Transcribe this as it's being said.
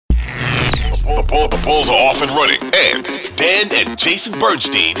The Bulls are off and running, and Dan and Jason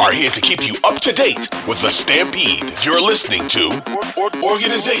Bernstein are here to keep you up to date with the Stampede. You're listening to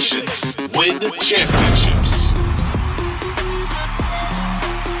Organizations Win Championships.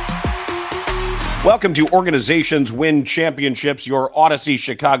 Welcome to Organizations Win Championships, your Odyssey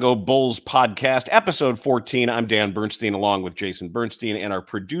Chicago Bulls podcast, episode 14. I'm Dan Bernstein, along with Jason Bernstein and our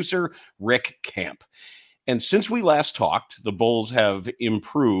producer, Rick Camp. And since we last talked, the Bulls have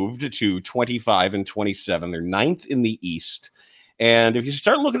improved to 25 and 27. They're ninth in the East. And if you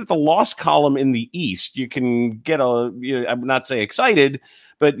start looking at the loss column in the East, you can get I would not say excited,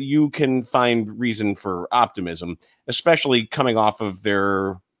 but you can find reason for optimism, especially coming off of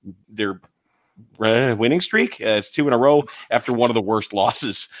their winning streak. It's 2 in a row after one of the worst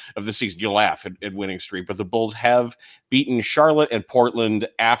losses of the season. You laugh at winning streak, but the Bulls have beaten Charlotte and Portland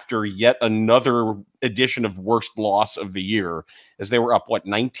after yet another edition of worst loss of the year, as they were up,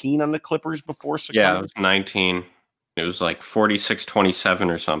 19 on the Clippers before? Yeah, it was 19. It was like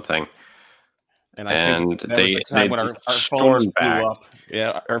 46-27 or something. And I think that was the time when our phones blew up.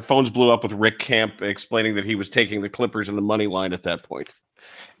 Yeah, our phones blew up with Rick Camp explaining that he was taking the Clippers in the money line at that point.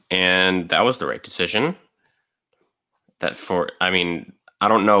 And that was the right decision. I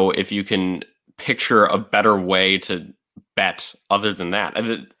don't know if you can picture a better way to bet other than that.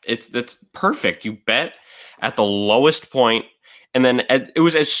 It's perfect. You bet at the lowest point, and then it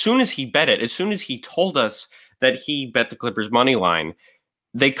was as soon as he bet it, as soon as he told us that he bet the Clippers money line,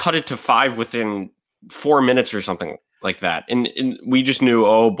 they cut it to 5 within 4 minutes or something like that. And we just knew,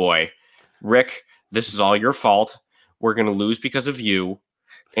 oh boy, Rick, this is all your fault. We're going to lose because of you.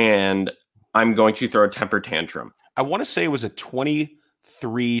 And I'm going to throw a temper tantrum. I want to say it was a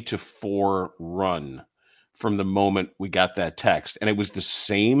 23-4 run from the moment we got that text. And it was the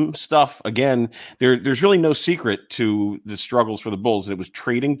same stuff. Again, there's really no secret to the struggles for the Bulls. It was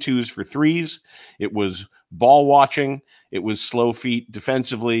trading 2s for 3s. It was ball watching. It was slow feet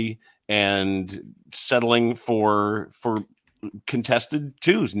defensively and settling for contested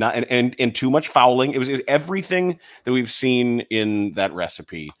 2s, and too much fouling. It was everything that we've seen in that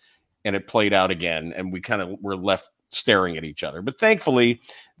recipe, and it played out again, and we kind of were left staring at each other. But thankfully,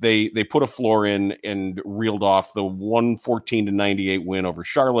 they put a floor in and reeled off the 114-98 win over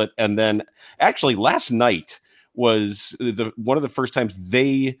Charlotte. And then actually last night was one of the first times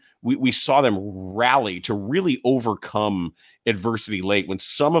we saw them rally to really overcome adversity late, when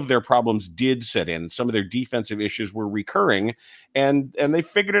some of their problems did set in, some of their defensive issues were recurring, and they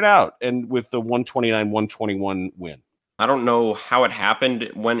figured it out. And with the 129-121 win. I don't know how it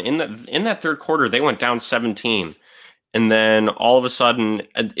happened when in that third quarter they went down 17, and then all of a sudden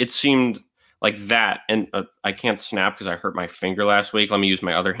it seemed like that. And I can't snap because I hurt my finger last week. Let me use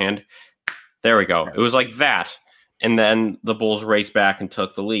my other hand. There we go. It was like that, and then the Bulls raced back and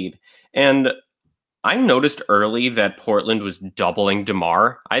took the lead. And I noticed early that Portland was doubling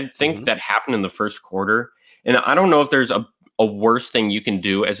DeMar. I think that happened in the first quarter. And I don't know if there's a worse thing you can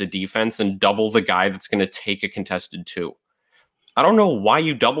do as a defense than double the guy that's going to take a contested 2. I don't know why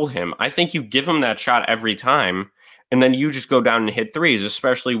you double him. I think you give him that shot every time, and then you just go down and hit 3s,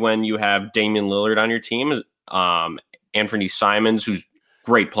 especially when you have Damian Lillard on your team, Anthony Simons, who's a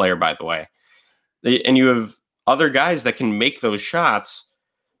great player, by the way. And you have other guys that can make those shots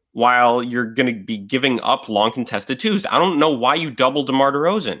while you're going to be giving up long contested 2s. I don't know why you double DeMar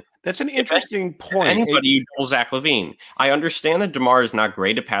DeRozan. That's an interesting point. Anybody, you double Zach LaVine. I understand that DeMar is not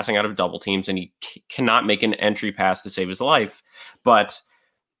great at passing out of double teams, and he cannot make an entry pass to save his life. But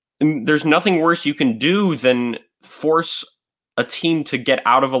there's nothing worse you can do than force a team to get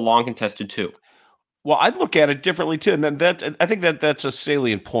out of a long contested 2. Well, I'd look at it differently too, and then I think that's a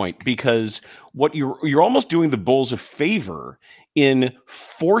salient point, because what you're almost doing the Bulls a favor in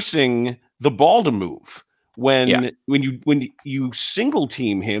forcing the ball to move when you single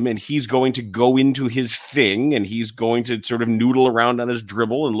team him, and he's going to go into his thing, and he's going to sort of noodle around on his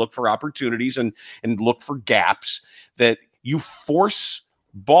dribble and look for opportunities and look for gaps, that you force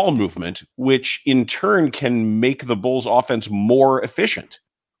ball movement, which in turn can make the Bulls offense more efficient.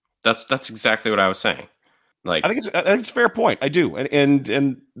 That's exactly what I was saying. Like, I think it's a fair point. I do,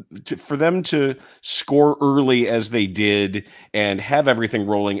 and for them to score early as they did and have everything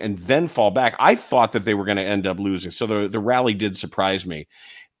rolling and then fall back, I thought that they were going to end up losing. So the rally did surprise me,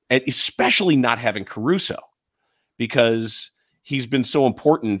 and especially not having Caruso, because he's been so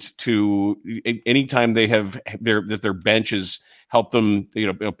important to anytime they have their benches help them,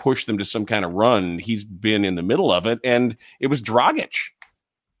 push them to some kind of run. He's been in the middle of it, and it was Dragic.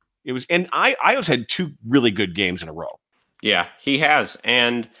 It was, and Ios had 2 really good games in a row. Yeah, he has,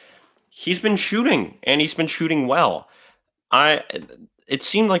 and he's been shooting, and he's been shooting well. it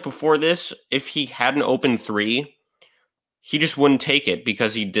seemed like before this, if he had an open three, he just wouldn't take it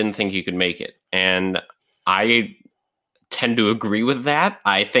because he didn't think he could make it. And I tend to agree with that.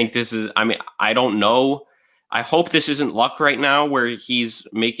 I think this is, I mean, I don't know. I hope this isn't luck right now where he's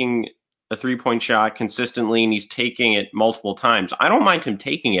making a 3-point shot consistently and he's taking it multiple times. I don't mind him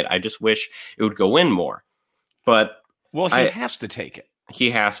taking it. I just wish it would go in more. But well, he has to take it.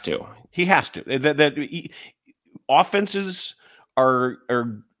 He has to. He has to. Offenses are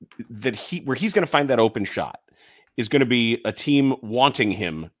that where he's going to find that open shot is going to be a team wanting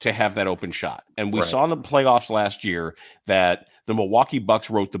him to have that open shot. And we saw in the playoffs last year that the Milwaukee Bucks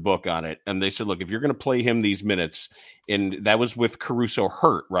wrote the book on it. And they said, look, if you're going to play him these minutes, and that was with Caruso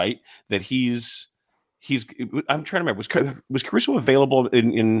hurt, right? That he's I'm trying to remember, was Caruso available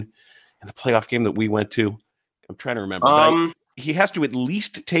in the playoff game that we went to? I'm trying to remember. He has to at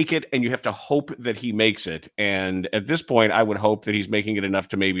least take it, and you have to hope that he makes it. And at this point, I would hope that he's making it enough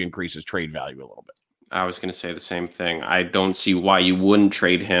to maybe increase his trade value a little bit. I was going to say the same thing. I don't see why you wouldn't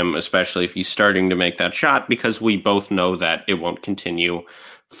trade him, especially if he's starting to make that shot, because we both know that it won't continue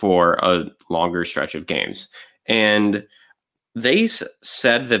for a longer stretch of games. And they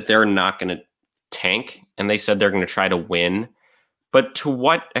said that they're not going to tank, and they said they're going to try to win. But to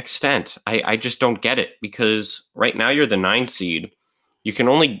what extent? I just don't get it, because right now you're the 9 seed. You can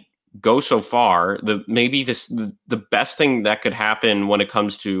only go so far. The best thing that could happen when it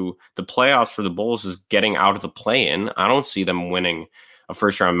comes to the playoffs for the Bulls is getting out of the play-in. I don't see them winning a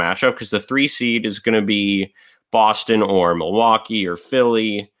first-round matchup because the 3 seed is going to be Boston or Milwaukee or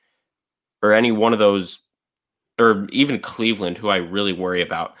Philly or any one of those, or even Cleveland, who I really worry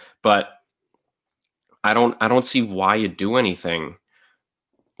about. But I don't see why you do anything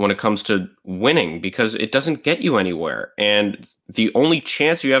when it comes to winning, because it doesn't get you anywhere. And the only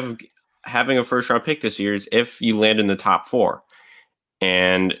chance you have of having a first round pick this year is if you land in the top 4.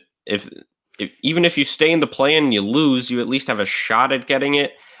 And if even if you stay in the play-in and you lose, you at least have a shot at getting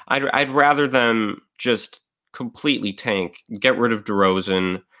it. I'd rather them just completely tank, get rid of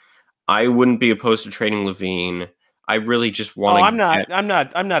DeRozan. I wouldn't be opposed to trading LaVine. I really just want to. I'm not.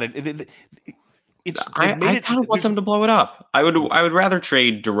 I kind of want them to blow it up. I would rather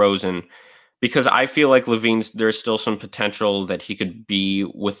trade DeRozan, because I feel like there's still some potential that he could be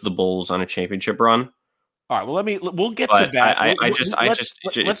with the Bulls on a championship run. All right. Well, we'll get to that.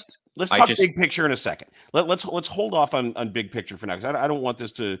 Let's talk big picture in a second. Let's hold off on big picture for now, because I don't want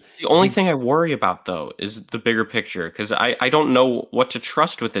this to. The only thing I worry about though is the bigger picture, because I don't know what to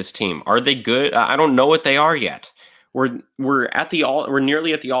trust with this team. Are they good? I don't know what they are yet. We're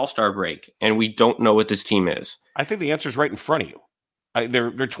nearly at the All-Star break, and we don't know what this team is. I think the answer is right in front of you.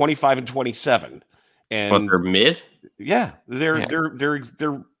 They're 25 and 27, and they're mid. Yeah, they're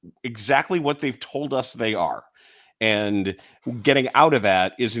exactly what they've told us they are, and getting out of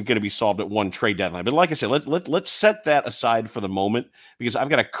that isn't going to be solved at one trade deadline. But like I said, let's set that aside for the moment, because I've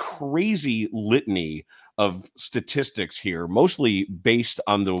got a crazy litany of statistics here, mostly based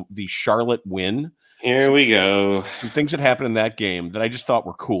on the Charlotte win. Here we go. Some things that happened in that game that I just thought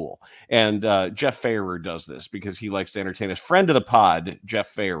were cool. And Jeff Fahrer does this because he likes to entertain us. Friend of the pod,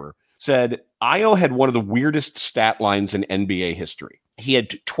 Jeff Fahrer, said, Ayo had one of the weirdest stat lines in NBA history. He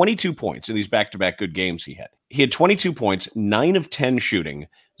had 22 points in these back-to-back good games he had. He had 22 points, 9 of 10 shooting,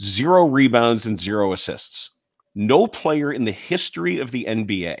 0 rebounds, and 0 assists. No player in the history of the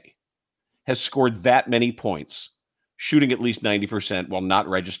NBA has scored that many points, shooting at least 90% while not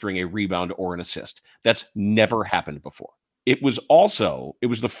registering a rebound or an assist. That's never happened before. It was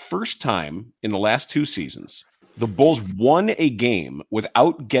the first time in the last 2 seasons the Bulls won a game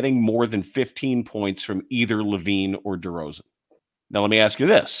without getting more than 15 points from either LaVine or DeRozan. Now, let me ask you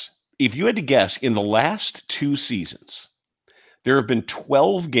this. If you had to guess, in the last 2 seasons, there have been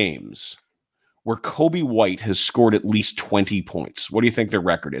 12 games where Kobe White has scored at least 20 points. What do you think their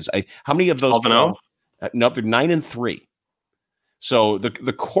record is? How many of those? 12-0? No, they're 9-3. So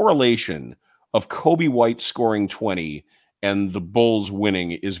the correlation of Kobe White scoring 20 and the Bulls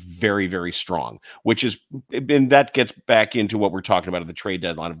winning is very, very strong, and that gets back into what we're talking about at the trade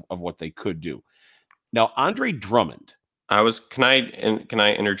deadline of what they could do. Now, Andre Drummond. Can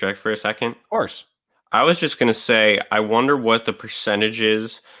I interject for a second? Of course. I was just going to say, I wonder what the percentage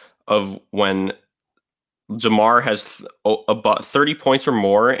is of when DeMar has about 30 points or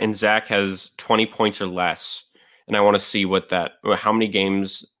more and Zach has 20 points or less. And I want to see how many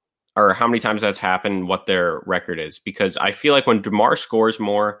games or how many times that's happened, what their record is. Because I feel like when DeMar scores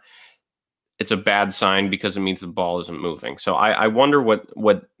more, it's a bad sign because it means the ball isn't moving. So I wonder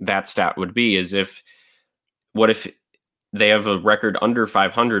what that stat would be, what if they have a record under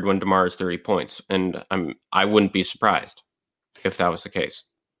 500 when DeMar is 30 points? And I wouldn't be surprised. if that was the case,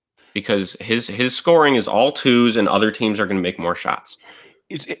 because his scoring is all twos, and other teams are going to make more shots.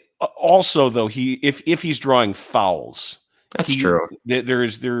 Also, though, if he's drawing fouls, that's true.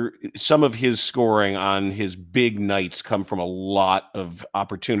 There's some of his scoring on his big nights come from a lot of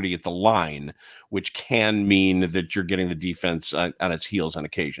opportunity at the line, which can mean that you're getting the defense on its heels on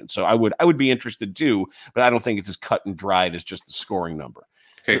occasion. So I would be interested too, but I don't think it's as cut and dried as just the scoring number.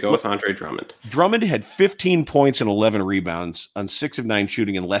 Okay, go with Andre Drummond. Drummond had 15 points and 11 rebounds on 6 of 9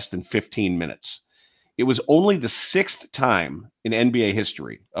 shooting in less than 15 minutes. It was only the 6th time in NBA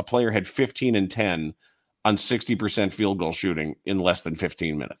history a player had 15 and 10 on 60% field goal shooting in less than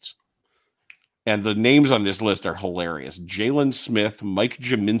 15 minutes. And the names on this list are hilarious. Jalen Smith, Mike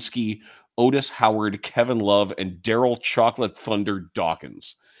Jaminski, Otis Howard, Kevin Love, and Daryl Chocolate Thunder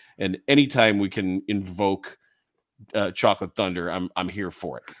Dawkins. And anytime we can invoke Chocolate Thunder, I'm here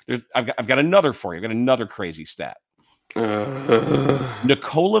for it. I've got another for you. I've got another crazy stat.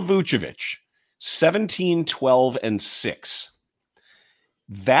 Nikola Vucevic, 17, 12, and 6.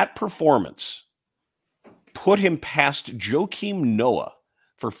 That performance put him past Joakim Noah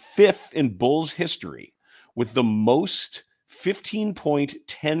for 5th in Bulls history with the most 15-point,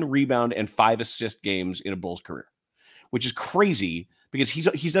 10 rebound, and 5 assist games in a Bulls career, which is crazy because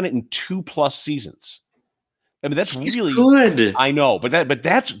he's done it in 2+ seasons. I mean, that's really good. I know, but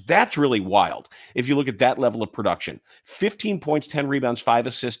that's really wild. If you look at that level of production, 15 points, 10 rebounds, 5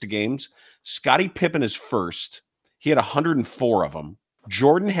 assists to games. Scottie Pippen is first. He had 104 of them.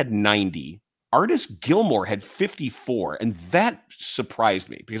 Jordan had 90. Artis Gilmore had 54, and that surprised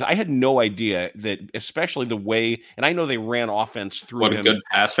me because I had no idea that, especially the way, and I know they ran offense through him. What a good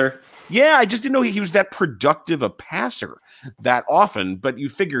passer. Yeah, I just didn't know he was that productive a passer that often, but you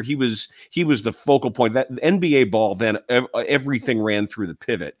figure he was the focal point. That NBA ball, then everything ran through the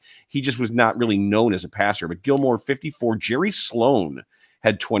pivot. He just was not really known as a passer, but Gilmore 54, Jerry Sloan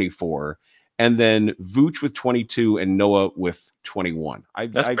had 24, and then Vooch with 22 and Noah with 21.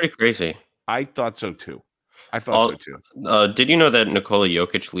 That's pretty crazy. I thought so too. Did you know that Nikola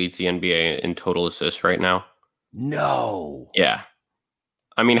Jokic leads the NBA in total assists right now? No. Yeah.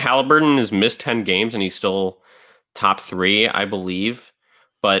 I mean, Halliburton has missed 10 games and he's still top 3, I believe.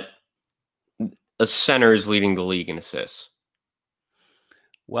 But a center is leading the league in assists.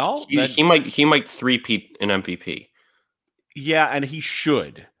 Well, he might three-peat an MVP. Yeah, and he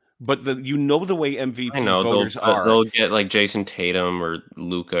should. But the way MVP voters are. They'll get like Jason Tatum or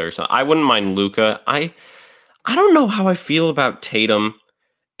Luka or something. I wouldn't mind Luka. I don't know how I feel about Tatum.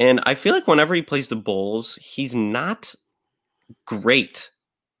 And I feel like whenever he plays the Bulls, he's not great.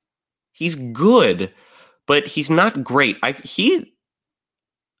 He's good, but he's not great.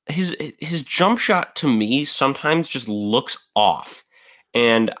 His jump shot to me sometimes just looks off.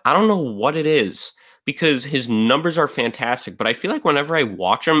 And I don't know what it is. Because his numbers are fantastic, but I feel like whenever I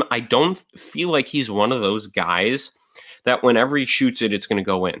watch him, I don't feel like he's one of those guys that whenever he shoots it, it's going to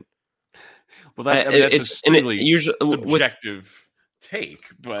go in. Well, that's usually subjective take,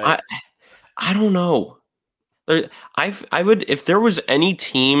 but I don't know. I would, if there was any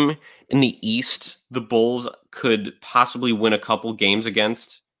team in the East the Bulls could possibly win a couple games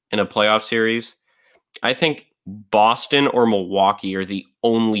against in a playoff series, I think Boston or Milwaukee are the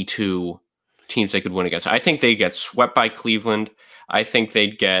only two teams they could win against. I think they get swept by Cleveland. I think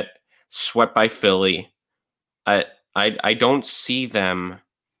they'd get swept by Philly. I don't see them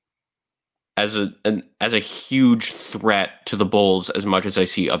as a huge threat to the Bulls as much as I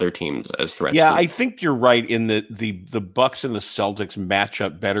see other teams as threats. Yeah, I think you're right in the Bucks and the Celtics match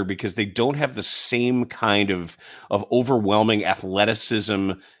up better because they don't have the same kind of overwhelming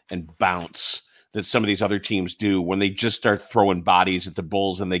athleticism and bounce that some of these other teams do when they just start throwing bodies at the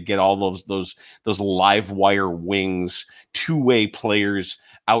Bulls and they get all those live wire wings, two-way players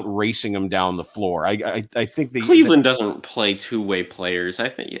out racing them down the floor. I think Cleveland doesn't play two-way players. I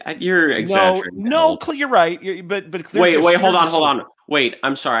think you're exaggerating. No, you're right. But wait, hold on. Wait,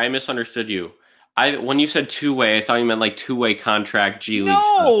 I'm sorry, I misunderstood you. When you said two-way, I thought you meant like two-way contract G League.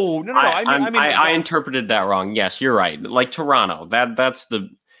 No. I interpreted that wrong. Yes, you're right. Like Toronto, that's the.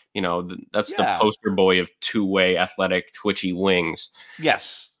 The poster boy of two-way athletic twitchy wings.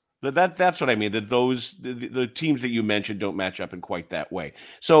 Yes. That's what I mean. That the teams that you mentioned don't match up in quite that way.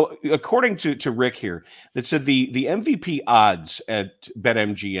 So according to Rick here, that said the MVP odds at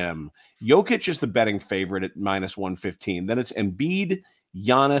BetMGM, Jokic is the betting favorite at -115. Then it's Embiid,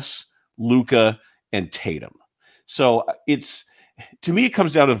 Giannis, Luka, and Tatum. So it's to me, it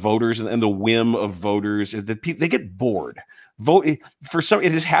comes down to voters and the whim of voters. That they get bored. Vote for some.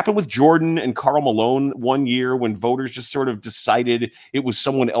 It has happened with Jordan and Karl Malone one year when voters just sort of decided it was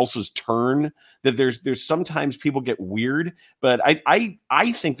someone else's turn. That there's sometimes people get weird, but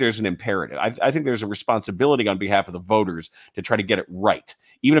I think there's an imperative. I think there's a responsibility on behalf of the voters to try to get it right,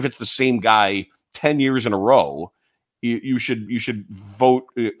 even if it's the same guy 10 years in a row. You should vote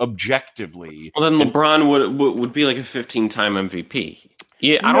objectively. Well, then LeBron would be like a 15-time MVP.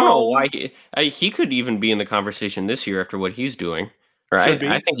 Yeah, I don't know why he could even be in the conversation this year after what he's doing. Right?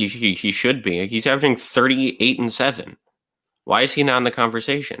 I think he should be. He's averaging 38 and 7. Why is he not in the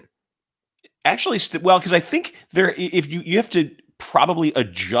conversation? Actually, because I think if you have to probably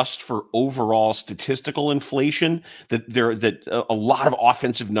adjust for overall statistical inflation, that a lot of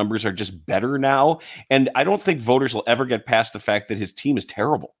offensive numbers are just better now, and I don't think voters will ever get past the fact that his team is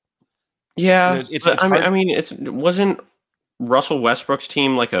terrible. Yeah, wasn't Russell Westbrook's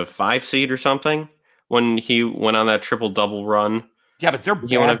team like a 5 seed or something when he went on that triple double run? Yeah, but they're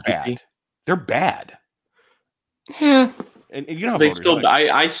bad. They're bad. Yeah. And you know, they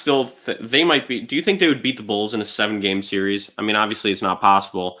they might be. Do you think they would beat the Bulls in a 7-game series? I mean, obviously it's not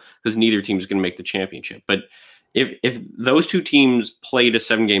possible because neither team is going to make the championship. But if those two teams played a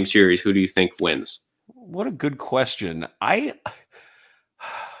 7-game series, who do you think wins? What a good question.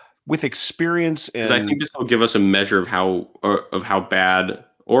 With experience, and I think this will give us a measure of how bad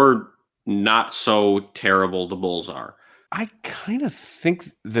or not so terrible the Bulls are. I kind of think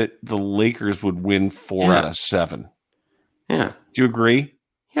that the Lakers would win 4 out of 7. Yeah. Do you agree?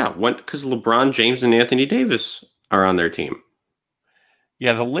 Yeah, because LeBron James and Anthony Davis are on their team.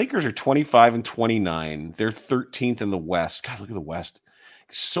 Yeah, the Lakers are 25 and 29. They're 13th in the West. God, look at the West.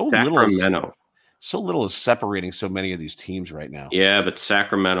 So little is separating so many of these teams right now. Yeah, but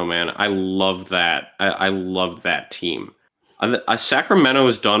Sacramento, man, I love that. I love that team. Sacramento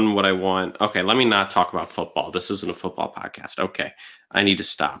has done what I want. Okay, let me not talk about football. This isn't a football podcast. Okay, I need to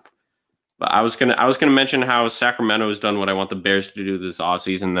stop. But I was gonna mention how Sacramento has done what I want the Bears to do this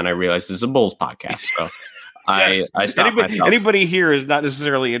offseason, and then I realized this is a Bulls podcast. So yes. I stopped myself. Anybody here is not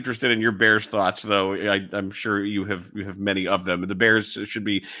necessarily interested in your Bears thoughts, though. I'm sure you have many of them. The Bears should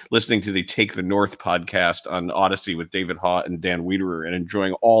be listening to the Take the North podcast on Odyssey with David Haw and Dan Wiederer and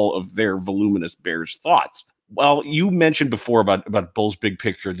enjoying all of their voluminous Bears thoughts. Well, you mentioned before about Bulls big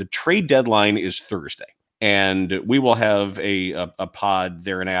picture. The trade deadline is Thursday. And we will have a pod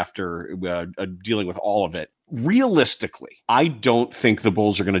there and after dealing with all of it. Realistically, I don't think the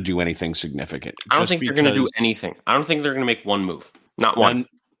Bulls are going to do anything significant. I don't think they're going to do anything. I don't think they're going to make one move. Not one.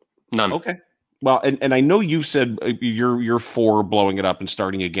 None. Okay. Well, and I know you've said you're for blowing it up and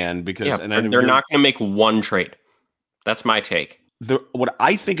starting again because they're not going to make one trade. That's my take. What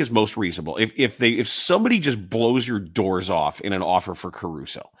I think is most reasonable, if somebody just blows your doors off in an offer for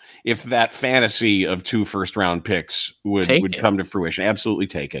Caruso, if that fantasy of 2 first-round picks would come to fruition, absolutely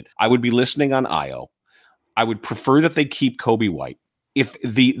take it. I would be listening on IO. I would prefer that they keep Kobe White. If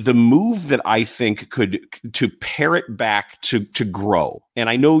the move that I think to pare it back to grow, and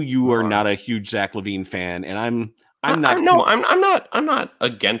I know you are not a huge Zach LaVine fan, and I'm not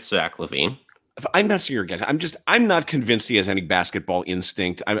against Zach LaVine. I'm not sure, guys. I'm not convinced he has any basketball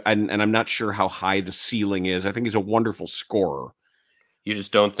instinct. And I'm not sure how high the ceiling is. I think he's a wonderful scorer. You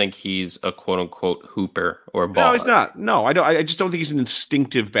just don't think he's a quote unquote hooper or baller. No, he's not. No, I don't. I just don't think he's an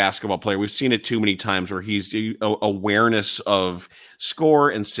instinctive basketball player. We've seen it too many times where he's awareness of score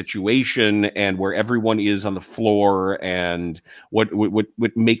and situation and where everyone is on the floor and what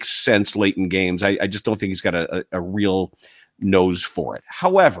makes sense late in games. I just don't think he's got a real nose for it.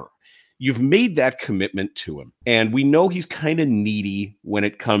 However, you've made that commitment to him, and we know he's kind of needy when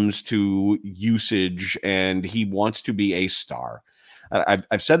it comes to usage, and he wants to be a star.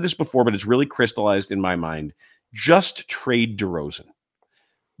 I've said this before, but it's really crystallized in my mind. Just trade DeRozan.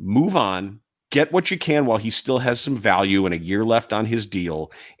 Move on. Get what you can while he still has some value and a year left on his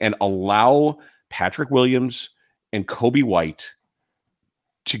deal, and allow Patrick Williams and Kobe White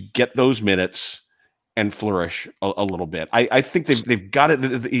to get those minutes and flourish a little bit. I think they've got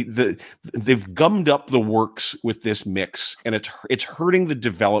it. They've gummed up the works with this mix, and it's hurting the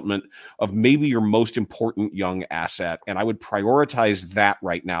development of maybe your most important young asset. And I would prioritize that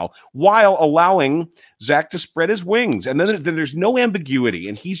right now, while allowing Zach to spread his wings. And then there's no ambiguity,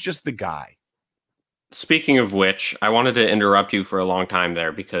 and he's just the guy. Speaking of which, I wanted to interrupt you for a long time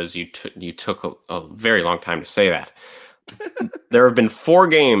there because you took a very long time to say that. There have been 4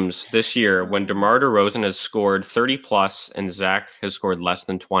 games this year when DeMar DeRozan has scored 30 plus and Zach has scored less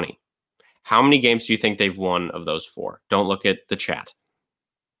than 20. How many games do you think they've won of those 4? Don't look at the chat.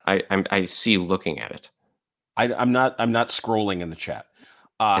 I see you looking at it. I'm not scrolling in the chat.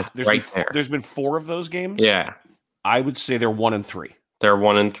 It's right there. There's been 4 of those games. Yeah. I would say they're 1-3. They're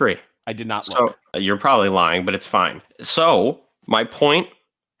 1-3. I did not So look. You're probably lying, but it's fine. So my point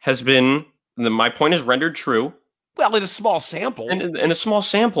has been my point is rendered true. Well, in a small sample. In a small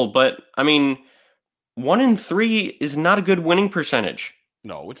sample, but I mean, 1-3 is not a good winning percentage.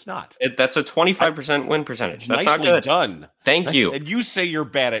 No, it's not. That's a 25% win percentage. That's nicely not good. Done. Thank you. And you say you're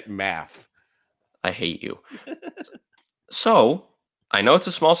bad at math. I hate you. So I know it's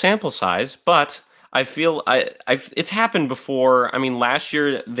a small sample size, but I feel it's happened before. I mean, last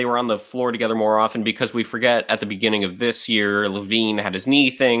year they were on the floor together more often because we forget at the beginning of this year, Levine had his knee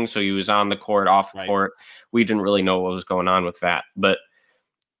thing, so he was on the court, off the court. We didn't really know what was going on with that, but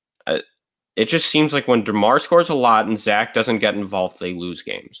it just seems like when DeMar scores a lot and Zach doesn't get involved, they lose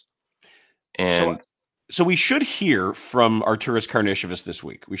games. And so we should hear from Arturas Karnisovas this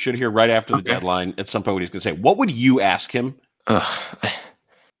week. We should hear right after the deadline at some point what he's going to say. What would you ask him?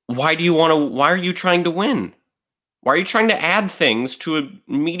 Why are you trying to win? Why are you trying to add things to a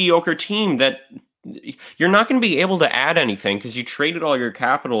mediocre team that you're not going to be able to add anything because you traded all your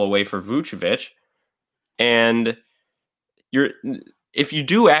capital away for Vucevic? And if you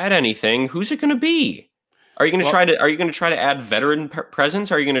do add anything, who's it going to be? Are you going to try to add veteran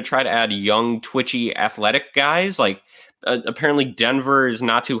presence? Are you going to try to add young, twitchy, athletic guys? Like apparently Denver is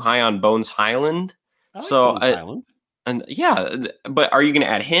not too high on Bones Highland. Bones Highland. And yeah, but are you going to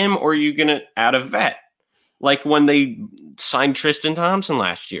add him or are you going to add a vet? Like when they signed Tristan Thompson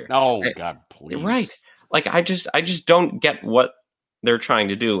last year. Oh God, please. Right. Like I just don't get what they're trying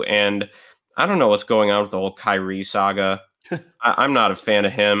to do. And I don't know what's going on with the whole Kyrie saga. I'm not a fan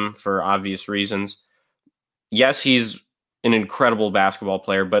of him for obvious reasons. Yes, he's an incredible basketball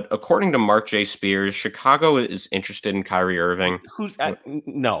player, but according to Mark J. Spears, Chicago is interested in Kyrie Irving.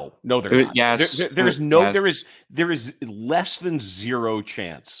 No, they're not. Yes, there is less than zero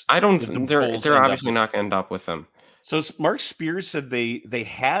chance. I don't. They're obviously not going to end up with him. So Mark Spears said they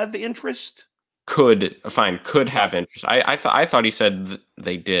have interest. Could have interest. I thought he said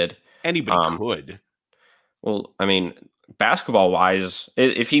they did. Anybody could. Well, I mean, basketball wise,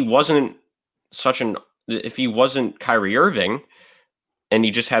 if he wasn't Kyrie Irving and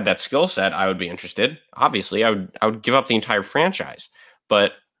he just had that skill set, I would be interested. Obviously, I would give up the entire franchise.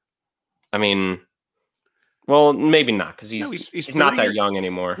 But I mean, well, maybe not because he's not that young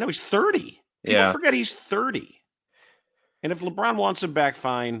anymore. No, he's 30. People forget he's 30. And if LeBron wants him back,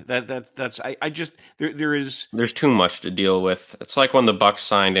 fine. There's too much to deal with. It's like when the Bucks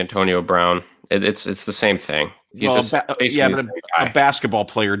signed Antonio Brown. It's the same thing. But a basketball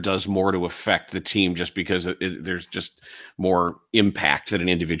player does more to affect the team just because there's just more impact that an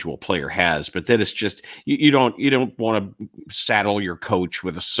individual player has. But that is just you don't want to saddle your coach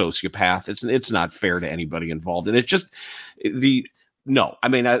with a sociopath. It's not fair to anybody involved, and it's just no. I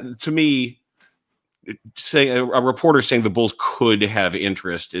mean, to me, saying a reporter saying the Bulls could have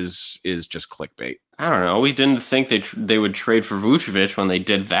interest is just clickbait. I don't know. We didn't think they would trade for Vucevic when they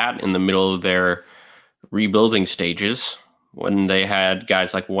did that in the middle of their rebuilding stages when they had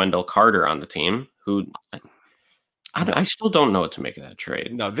guys like Wendell Carter on the team who I still don't know what to make of that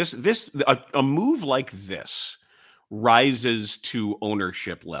trade. No, a move like this rises to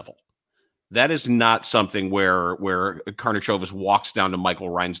ownership level. That is not something where Karnisovas walks down to Michael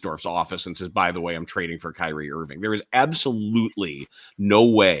Reinsdorf's office and says, by the way, I'm trading for Kyrie Irving. There is absolutely no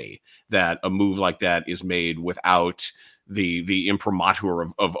way that a move like that is made without the imprimatur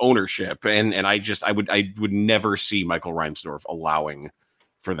of ownership. And I would never see Michael Reinsdorf allowing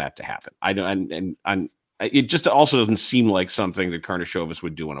for that to happen. It just also doesn't seem like something that Karnisovas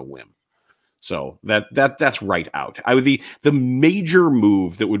would do on a whim. So that's right out. The major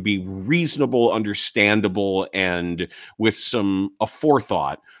move that would be reasonable, understandable, and with a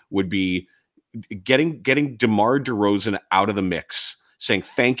forethought would be getting DeMar DeRozan out of the mix, saying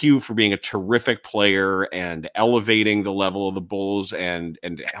thank you for being a terrific player and elevating the level of the Bulls and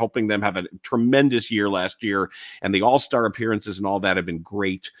helping them have a tremendous year last year. And the All-Star appearances and all that have been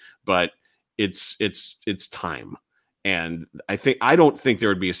great, but it's time. And I don't think there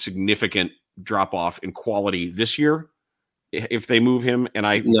would be a significant drop off in quality this year if they move him, and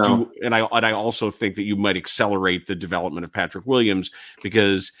I also think that you might accelerate the development of Patrick Williams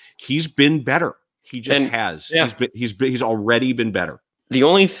because he's been better. He just has. Yeah. He's already been better. The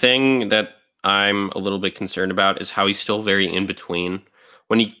only thing that I'm a little bit concerned about is how he's still very in between.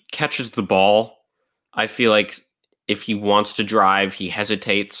 When he catches the ball, I feel like if he wants to drive, he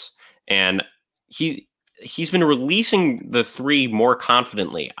hesitates, and he's been releasing the three more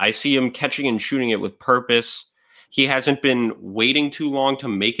confidently. I see him catching and shooting it with purpose. He hasn't been waiting too long to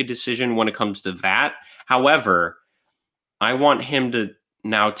make a decision when it comes to that. However, I want him to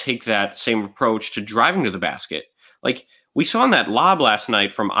now take that same approach to driving to the basket. Like we saw in that lob last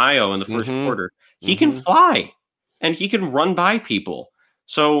night from Io in the first quarter, he can fly and he can run by people.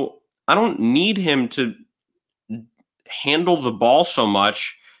 So I don't need him to handle the ball so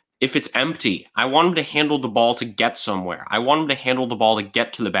much if it's empty. I want him to handle the ball to get somewhere. I want him to handle the ball to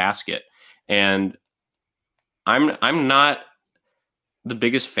get to the basket. And I'm not the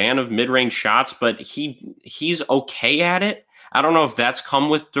biggest fan of mid-range shots, but he's okay at it. I don't know if that's come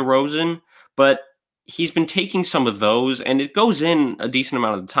with DeRozan, but he's been taking some of those, and it goes in a decent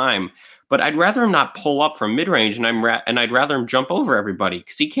amount of the time. But I'd rather him not pull up from mid-range, and I'd rather him jump over everybody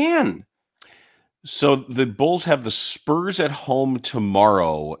because he can. So the Bulls have the Spurs at home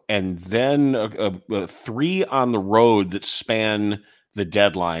tomorrow, and then a 3 on the road that span the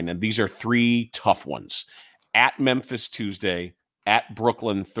deadline, and these are 3 tough ones. At Memphis Tuesday, at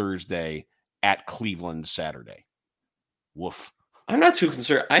Brooklyn Thursday, at Cleveland Saturday. Woof. I'm not too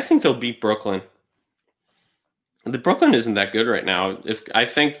concerned. I think they'll beat Brooklyn. The Brooklyn isn't that good right now. I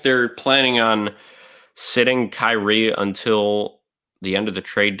think they're planning on sitting Kyrie until the end of the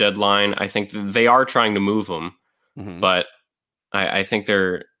trade deadline. I think they are trying to move him, but I think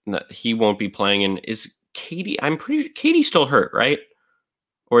he won't be playing. And is Katie? Katie's still hurt, right?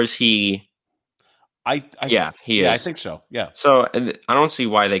 Or is he? Yeah, he is. I think so. Yeah. So I don't see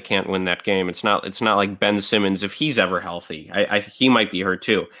why they can't win that game. It's not like Ben Simmons, if he's ever healthy. He might be hurt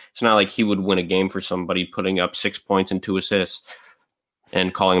too. It's not like he would win a game for somebody putting up 6 points and 2 assists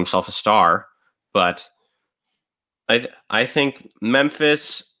and calling himself a star. But I think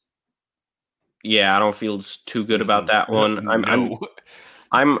Memphis. Yeah, I don't feel too good about that one.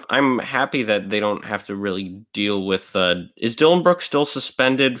 I'm happy that they don't have to really deal with. Is Dylan Brooks still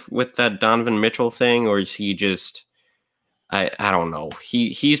suspended with that Donovan Mitchell thing, or is he just? I don't know.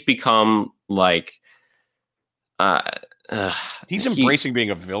 He's become like. He's embracing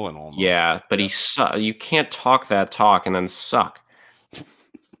being a villain almost. Yeah, but you can't talk that talk and then suck.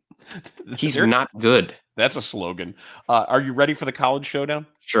 He's not good. That's a slogan. Are you ready for the college showdown?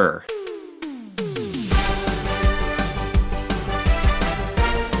 Sure.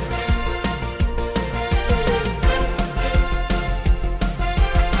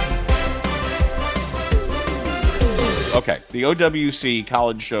 Okay, the OWC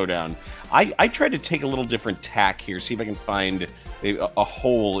College Showdown. I tried to take a little different tack here, see if I can find a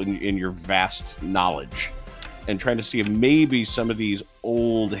hole in your vast knowledge, and trying to see if maybe some of these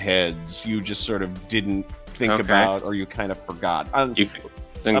old heads you just sort of didn't think about or you kind of forgot.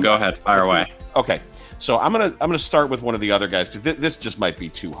 Go ahead, fire away. Okay, so I'm gonna start with one of the other guys because this just might be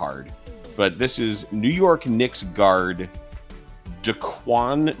too hard. But this is New York Knicks guard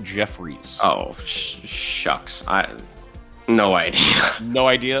Daquan Jeffries. Oh, shucks. No idea. No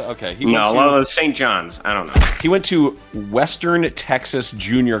idea? Okay. A lot of those St. John's. I don't know. He went to Western Texas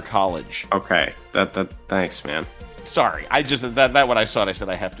Junior College. Okay. Thanks, man. Sorry. I just that when I saw it, I said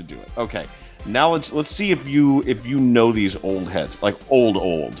I have to do it. Okay. Now let's see if you know these old heads, like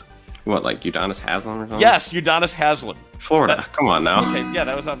old. What, like Udonis Haslem or something? Yes, Udonis Haslem. Florida. Come on now. Okay. Yeah,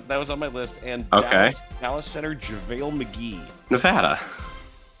 that was on my list. And Dallas center JaVale McGee. Nevada.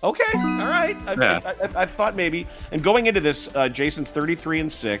 Okay, all right. I thought maybe. And going into this, Jason's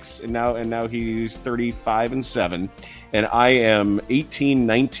 33-6, and now he's 35-7, and I am 18,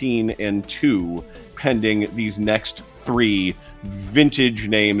 19, and 2, pending these next 3 vintage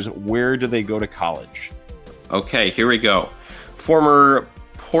names. Where do they go to college? Okay, here we go. Former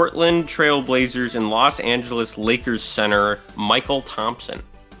Portland Trailblazers and Los Angeles Lakers center Mychal Thompson.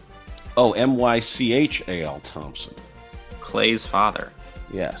 Oh, Mychal Thompson. Clay's father.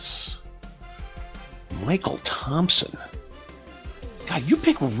 Yes. Mychal Thompson. God, you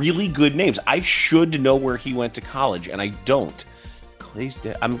pick really good names. I should know where he went to college, and I don't. Clay's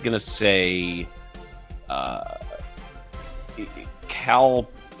dead. I'm going to say Cal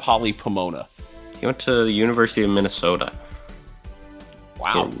Poly Pomona. He went to the University of Minnesota.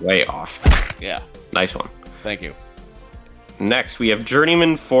 Wow. You're way off. Yeah. Nice one. Thank you. Next, we have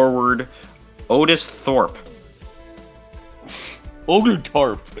journeyman forward Otis Thorpe.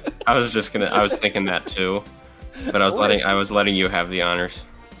 Oglethorpe. I was thinking that too, but I was letting you have the honors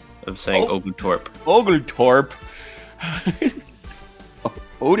of saying Oglethorpe. Oglethorpe.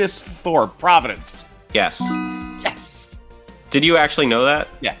 Otis Thorpe, Providence. Yes. Yes. Did you actually know that?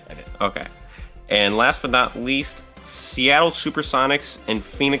 Yeah, I did. Okay. And last but not least, Seattle Supersonics and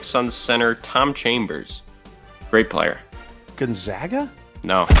Phoenix Suns center Tom Chambers. Great player. Gonzaga?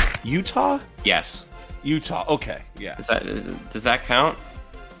 No. Utah? Yes. Utah. Okay. Yeah. Does that count?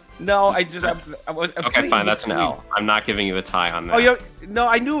 No, I was okay, fine. That's an L. I'm not giving you a tie on that. Oh, yeah. No,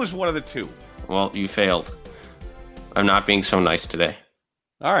 I knew it was one of the two. Well, you failed. I'm not being so nice today.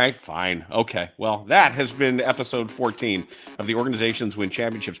 All right, fine. Okay. Well, that has been episode 14 of the Organizations Win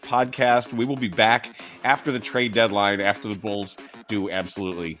Championships podcast. We will be back after the trade deadline, after the Bulls do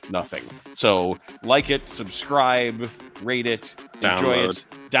absolutely nothing. So like it, subscribe, rate it, enjoy it,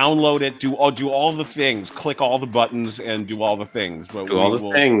 download it, do all the things, click all the buttons and do all the things. But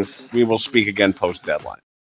things. We will speak again post deadline.